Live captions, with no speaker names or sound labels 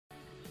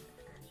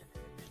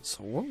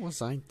So what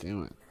was I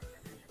doing?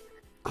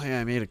 Oh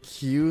yeah, I made a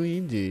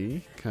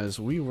QED because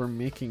we were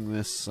making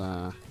this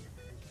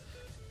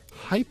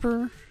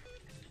hyper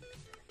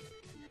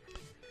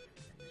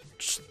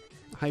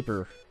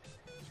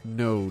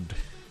node.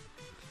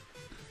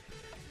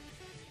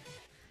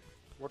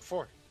 What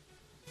for?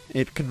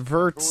 It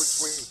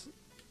converts.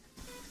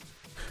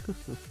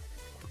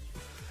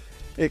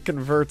 It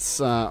converts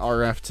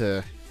RF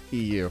to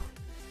EU.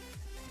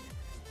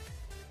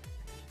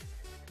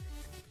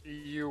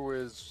 EU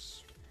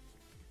is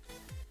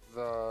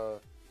the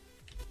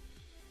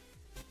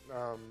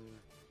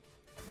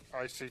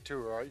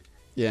IC2, right?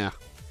 Yeah.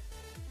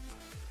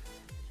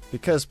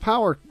 Because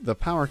the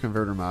power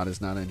converter mod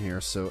is not in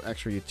here, so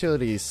Extra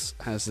Utilities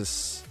has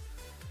this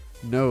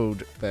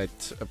node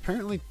that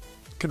apparently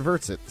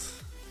converts it.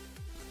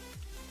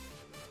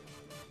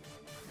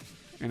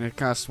 And it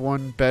costs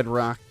 1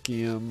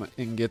 bedrockium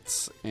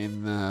ingots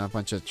and a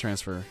bunch of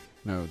transfer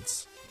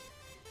nodes.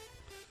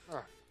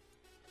 Ah.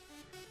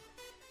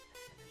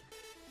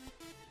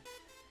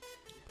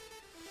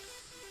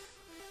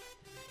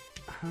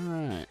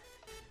 Alright.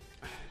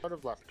 Out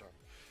of laptop.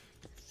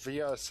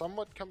 Via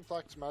somewhat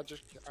complex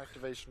magic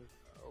activation.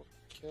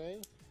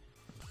 Okay.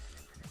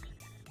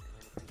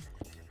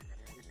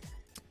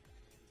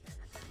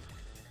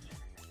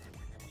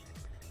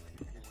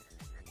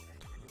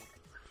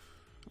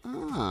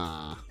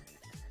 Ah.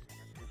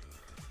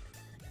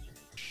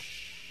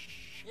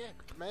 Shit,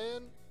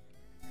 man.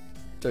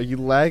 Are you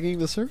lagging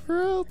the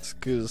server out?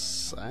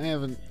 Because I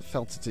haven't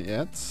felt it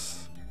yet.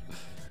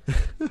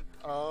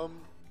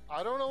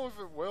 I don't know if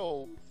it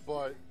will,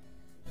 but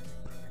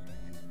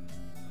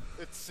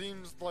it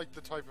seems like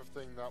the type of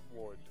thing that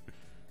would.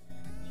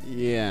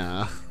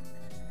 Yeah.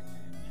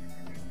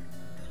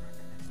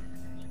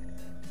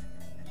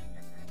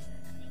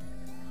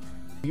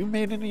 You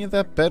made any of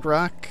that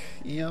bedrock,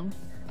 EM?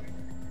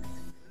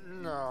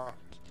 No.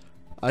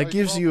 It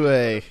gives you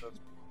a...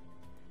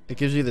 It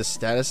gives you the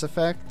status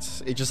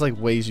effect. It just like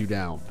weighs you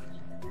down.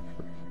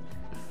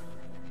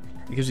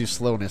 It gives you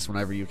slowness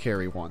whenever you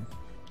carry one.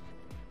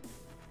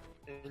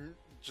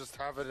 Just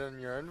have it in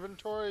your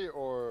inventory,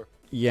 or...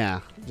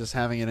 Yeah, just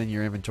having it in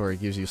your inventory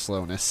gives you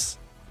slowness.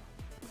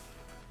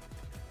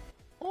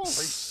 Holy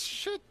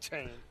shit,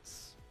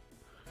 tanks!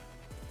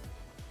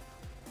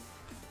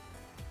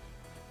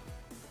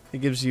 It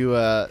gives you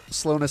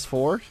slowness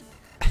 4.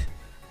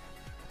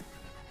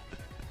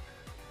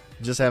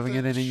 Just having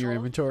it in your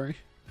inventory.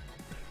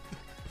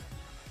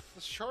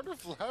 The Shard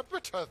of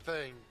Labrata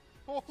thing!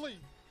 Holy...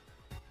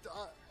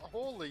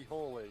 holy.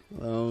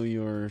 Oh,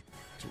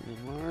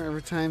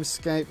 every time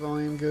Skype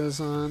volume goes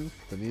on,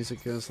 the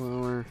music goes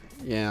lower.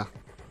 Yeah.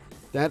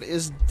 That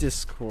is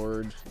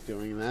Discord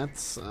doing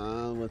that.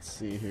 Let's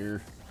see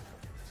here.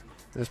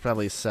 There's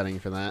probably a setting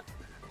for that.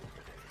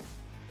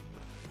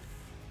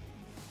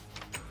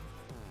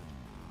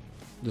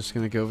 Just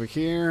gonna go over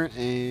here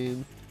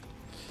and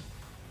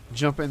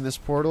jump in this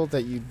portal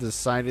that you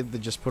decided to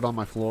just put on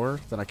my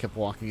floor that I kept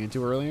walking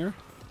into earlier.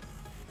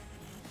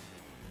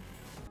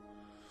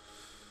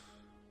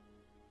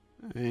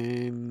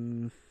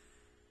 And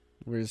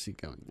where is he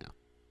going now?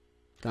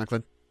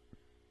 Conklin?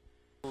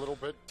 A little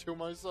bit to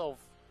myself.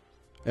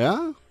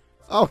 Yeah?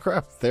 Oh,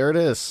 crap. There it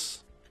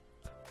is.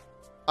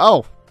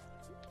 Oh.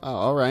 Oh,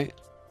 alright.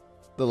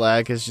 The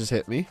lag has just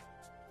hit me.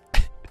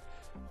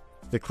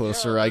 The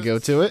closer I go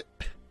to it.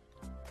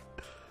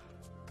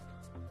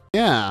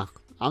 Yeah.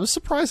 I'm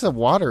surprised that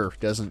water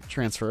doesn't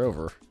transfer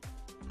over.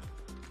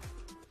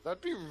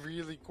 That'd be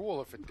really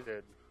cool if it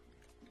did.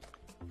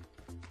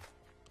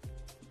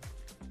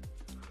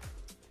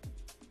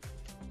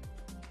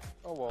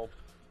 Oh well.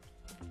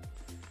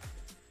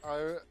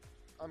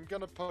 I'm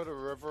gonna put a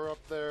river up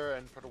there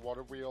and put a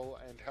water wheel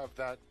and have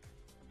that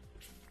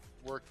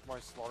work my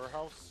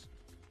slaughterhouse.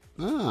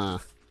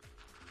 Ah.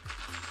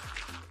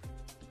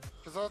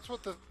 Because that's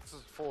what this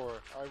is for.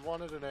 I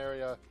wanted an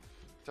area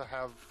to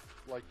have,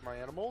 like, my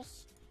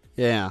animals.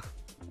 Yeah.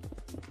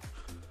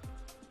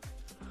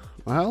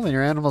 Well, then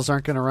your animals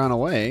aren't going to run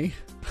away.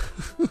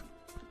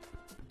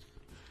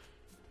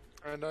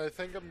 And I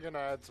think I'm gonna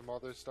add some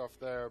other stuff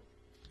there,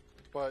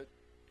 but...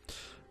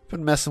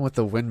 Been messing with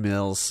the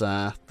windmills.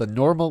 The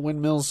normal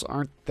windmills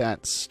aren't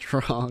that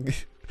strong.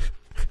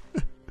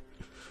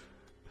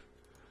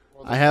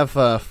 Well, I have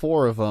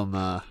 4 of them,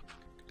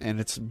 and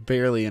it's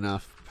barely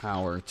enough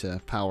power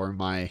to power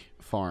my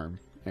farm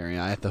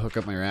area. I have to hook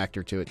up my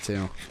reactor to it,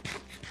 too.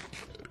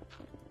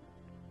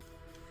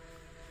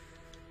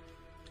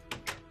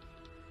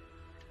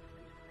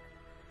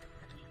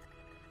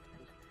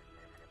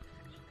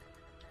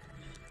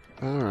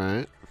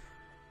 Alright.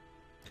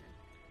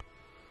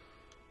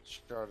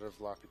 Shard of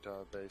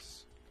Laputa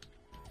base.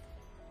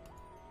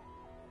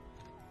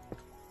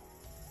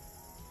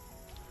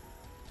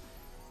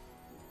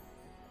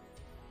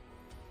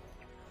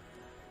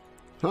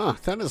 Huh,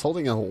 that is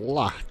holding a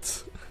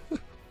lot.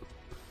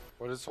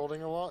 What is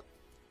holding a lot?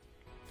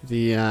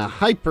 The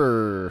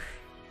hyper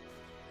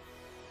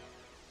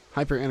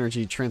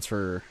energy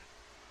transfer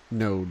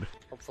node.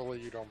 Hopefully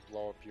you don't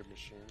blow up your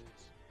machines.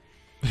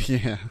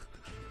 Yeah.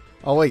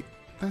 Oh wait,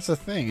 that's a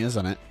thing,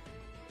 isn't it?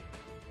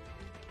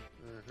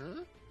 Mm-hmm.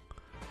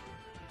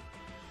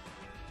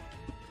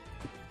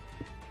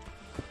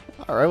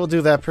 Alright, we'll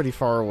do that pretty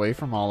far away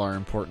from all our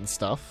important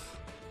stuff.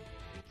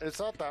 It's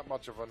not that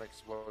much of an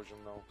explosion,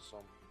 though, so...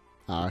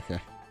 Oh, okay.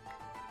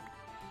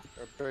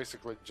 It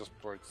basically just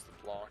breaks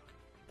the block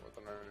more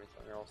than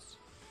anything else.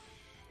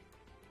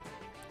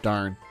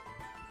 Darn.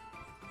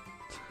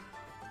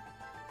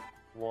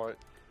 What?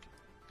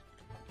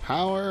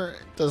 Power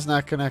does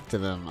not connect to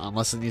them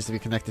unless it needs to be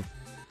connected.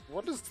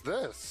 What is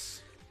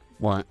this?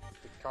 What?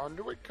 The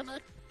conduit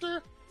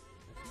connector?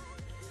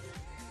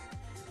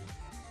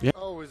 Yep.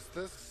 Oh, is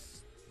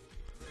this...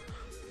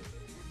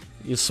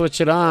 You switch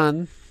it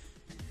on,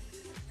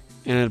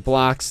 and it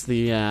blocks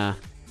the,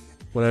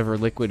 whatever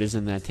liquid is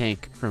in that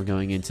tank from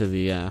going into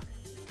the,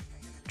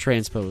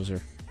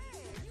 transposer.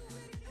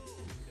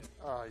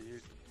 Ah,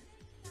 you...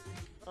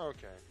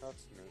 Okay,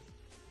 that's neat.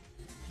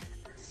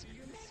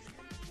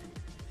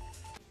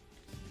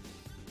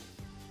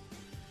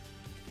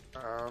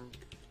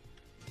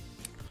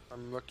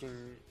 I'm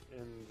looking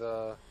in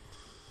the...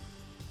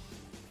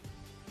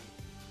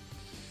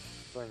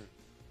 thing.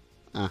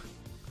 Ah.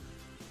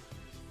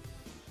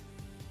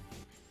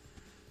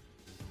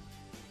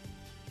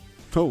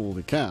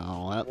 Holy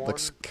cow, that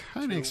looks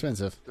kind of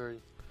expensive. 3,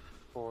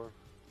 4,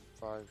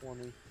 5,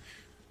 20...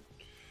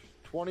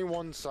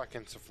 21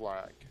 seconds of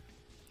lag.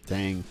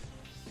 Dang.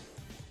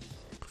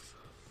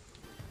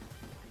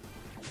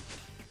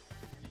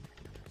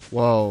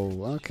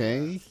 Whoa,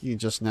 okay. You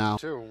just now...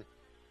 2.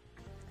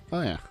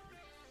 Oh, yeah.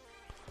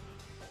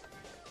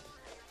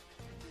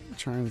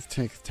 Trying to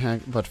take the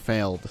tag, but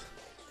failed.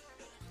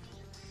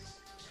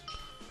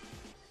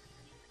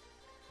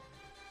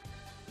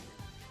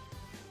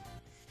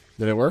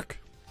 Did it work?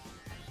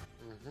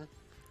 Mm-hmm.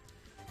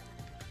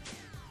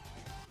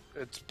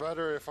 It's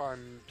better if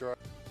I'm...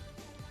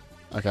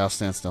 Okay, I'll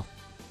stand still.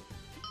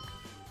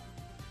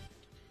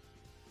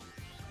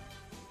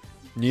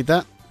 Need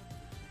that?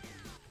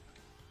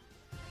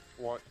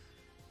 What?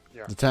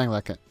 Yeah. The tag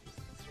like it.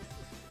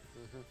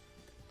 Mm-hmm.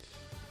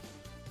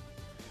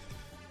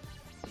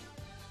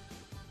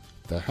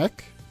 The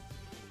heck?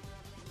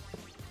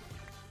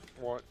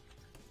 What?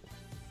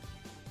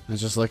 I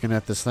was just looking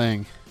at this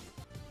thing.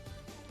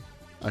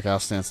 Okay, I'll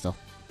stand still.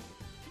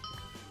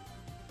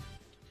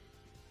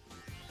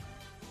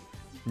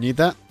 Need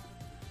that?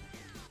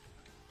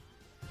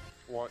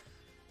 What?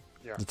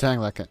 Yeah. The tag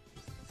like it.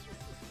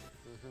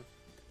 Mm-hmm.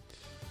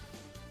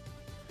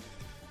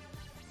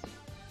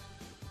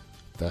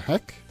 The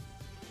heck?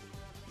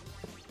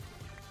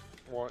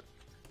 What?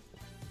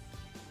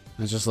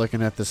 I was just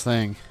looking at this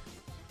thing.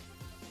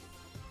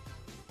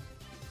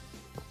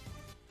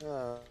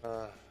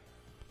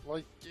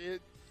 Like,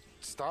 it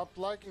stopped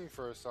lagging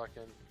for a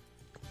second.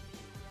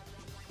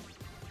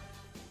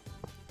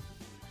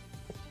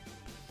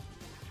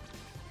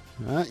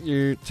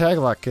 Your tag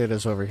lock kit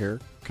is over here,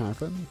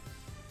 Conklin.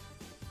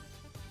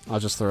 I'll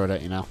just throw it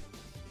at you now.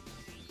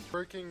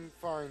 Working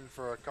fine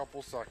for a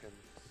couple seconds.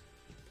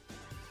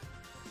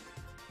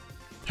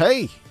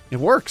 Hey! It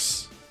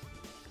works!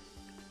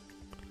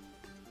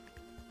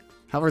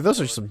 However, those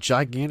are some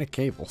gigantic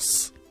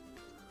cables.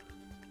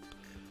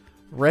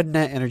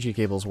 RedNet energy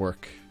cables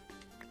work.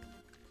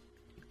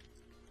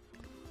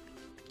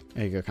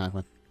 There you go,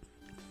 Conklin.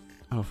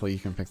 Hopefully you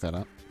can pick that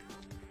up.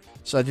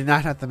 So I did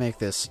not have to make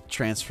this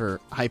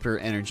transfer, hyper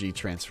energy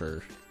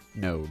transfer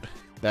node.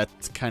 That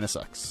kind of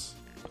sucks.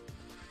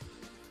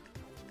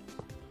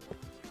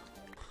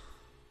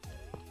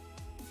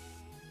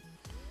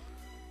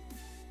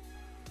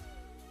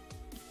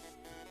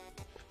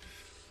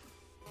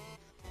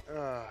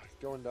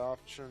 Go into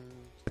options.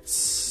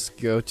 Let's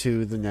go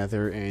to the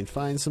nether and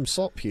find some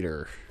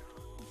saltpeter.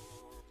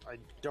 I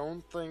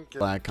don't think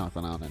Lag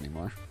Conklin out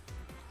anymore.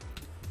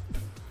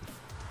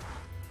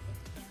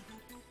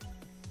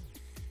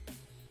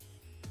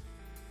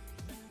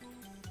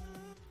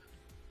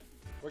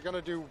 we're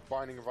gonna do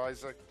Binding of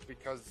Isaac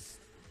because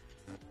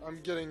I'm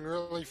getting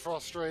really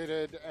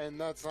frustrated and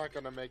that's not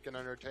gonna make an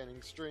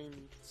entertaining stream,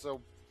 so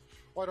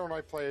why don't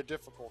I play a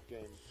difficult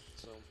game?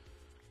 So,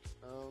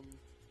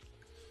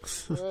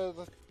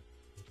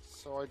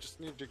 so I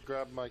just need to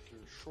grab my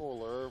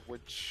controller,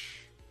 which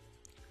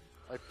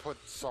I put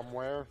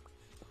somewhere.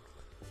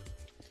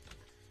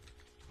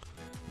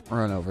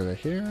 Run over to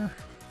here.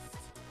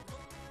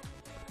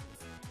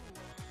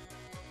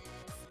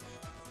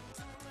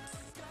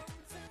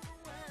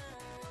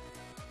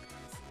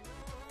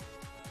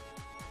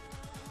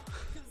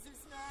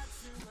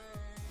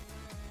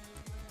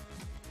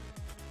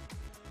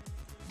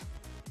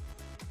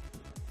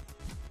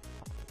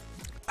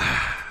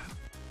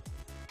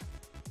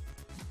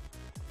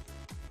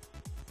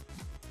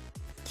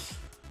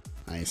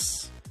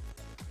 Nice.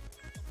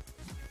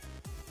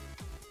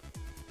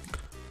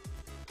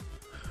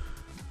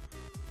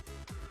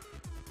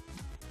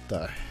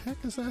 The heck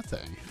is that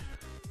thing?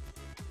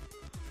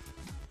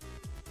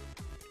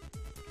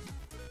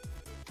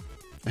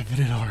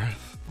 Infinite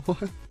RF.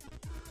 What?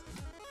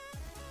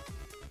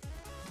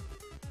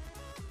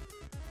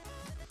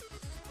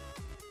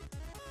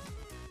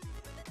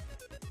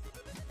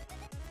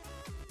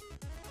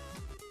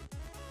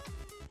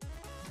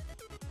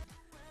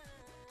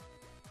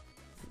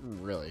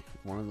 Really?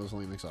 One of those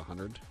only makes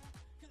 100?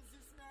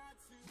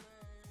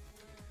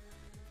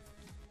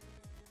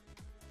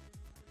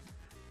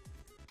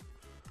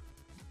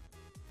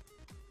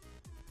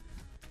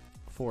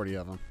 $40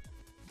 of them.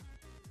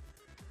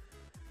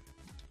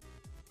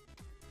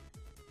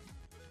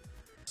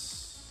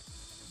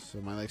 So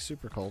am I like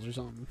super cold or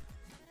something?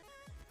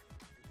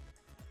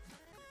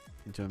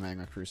 Into a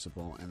magma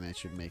crucible, and that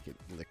should make it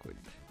liquid.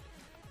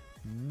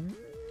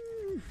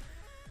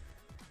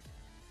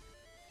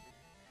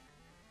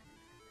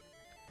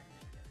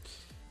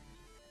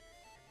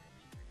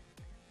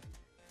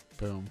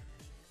 Boom.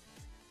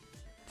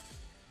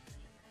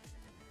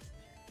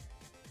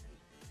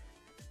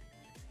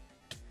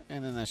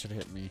 And then that should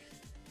hit me.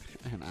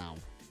 And ow.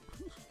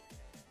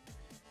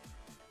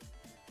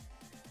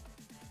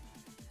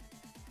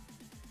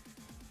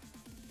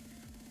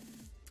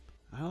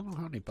 I don't know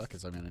how many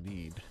buckets I'm gonna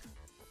need.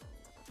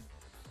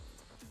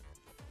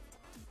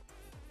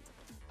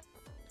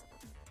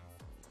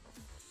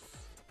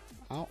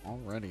 Oh,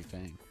 already,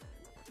 dang.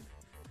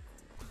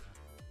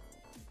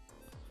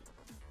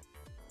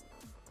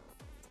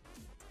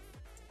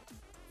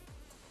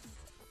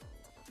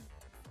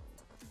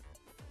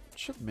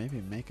 Should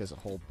maybe make us a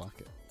whole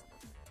bucket.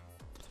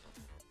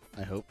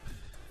 I hope.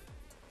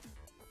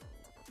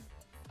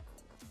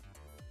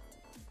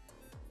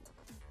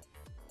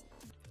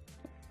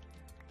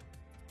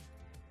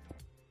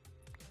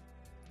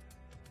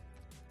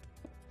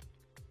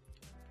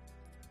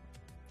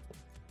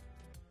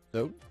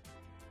 Nope.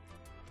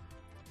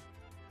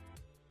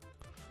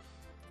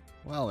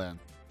 Well then.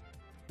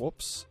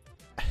 Whoops.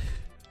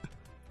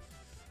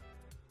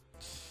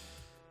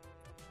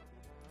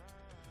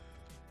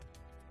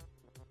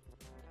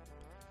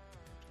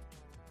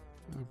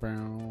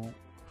 Bow.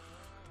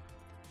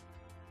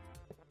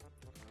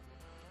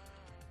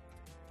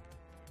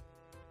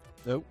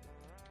 Nope.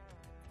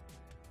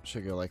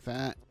 Should go like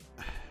that.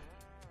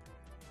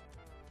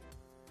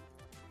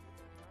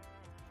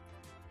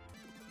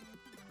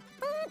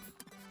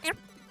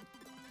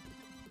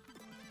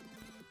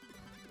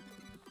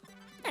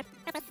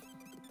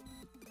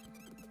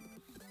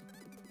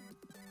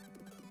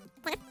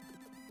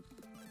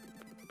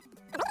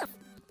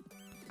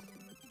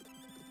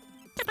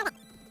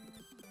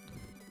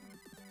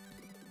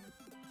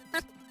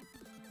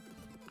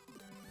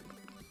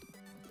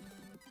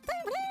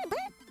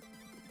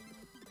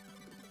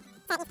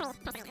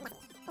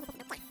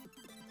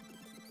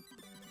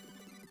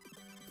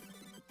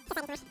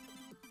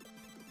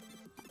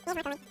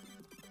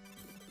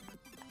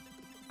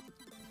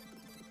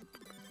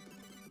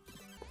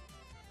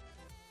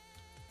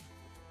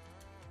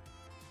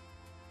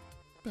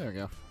 There we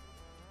go.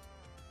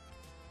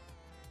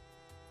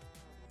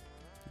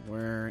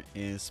 Where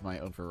is my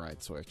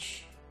override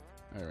switch?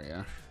 There we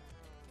go.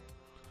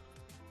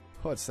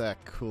 What's that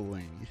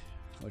cooling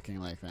looking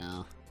like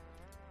now?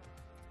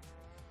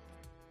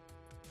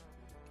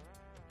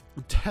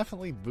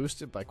 Definitely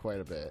boosted by quite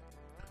a bit.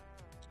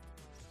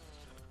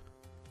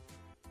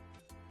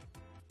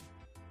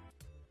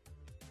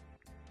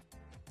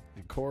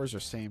 And cores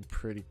are staying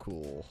pretty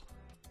cool.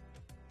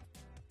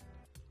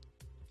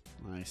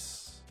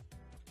 Nice.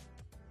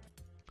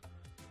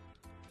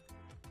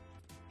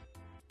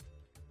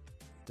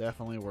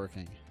 Definitely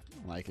working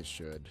like it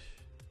should.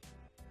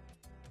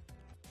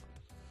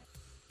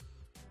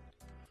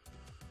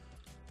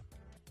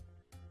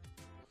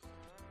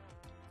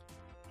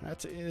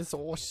 That is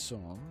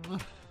awesome.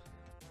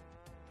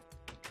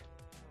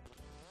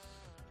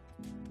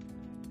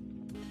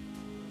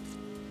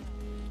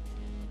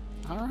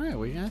 All right,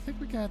 I think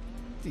we got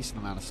a decent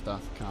amount of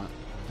stuff done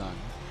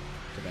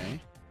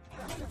today.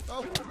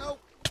 Oh no!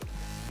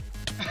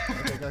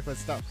 Okay,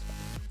 let's stop.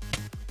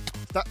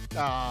 Stop.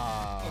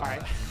 Ah. All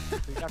right,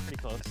 we got pretty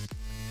close.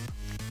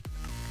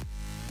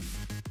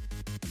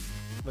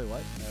 Wait,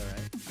 what? All right.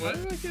 What?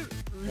 How did I get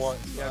What?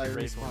 Yeah, I be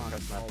ready for when respawned I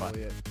press that all the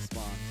button. way at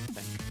spawn.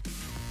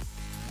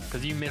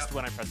 Because you missed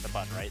when I pressed the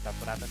button, right? That's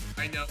what happened.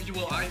 I know.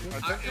 Well, I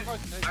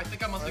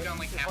think I must have gone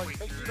like halfway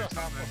through or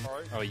something.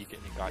 Oh, you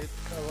got It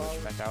pushed allows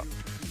back you out. to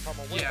become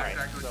aware. Yeah, Alright,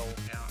 exactly. So,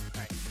 Yeah. All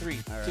right, 3,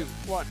 All right. 2,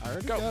 1, I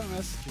already go. got a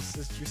message. It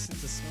says you're sent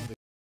to smell the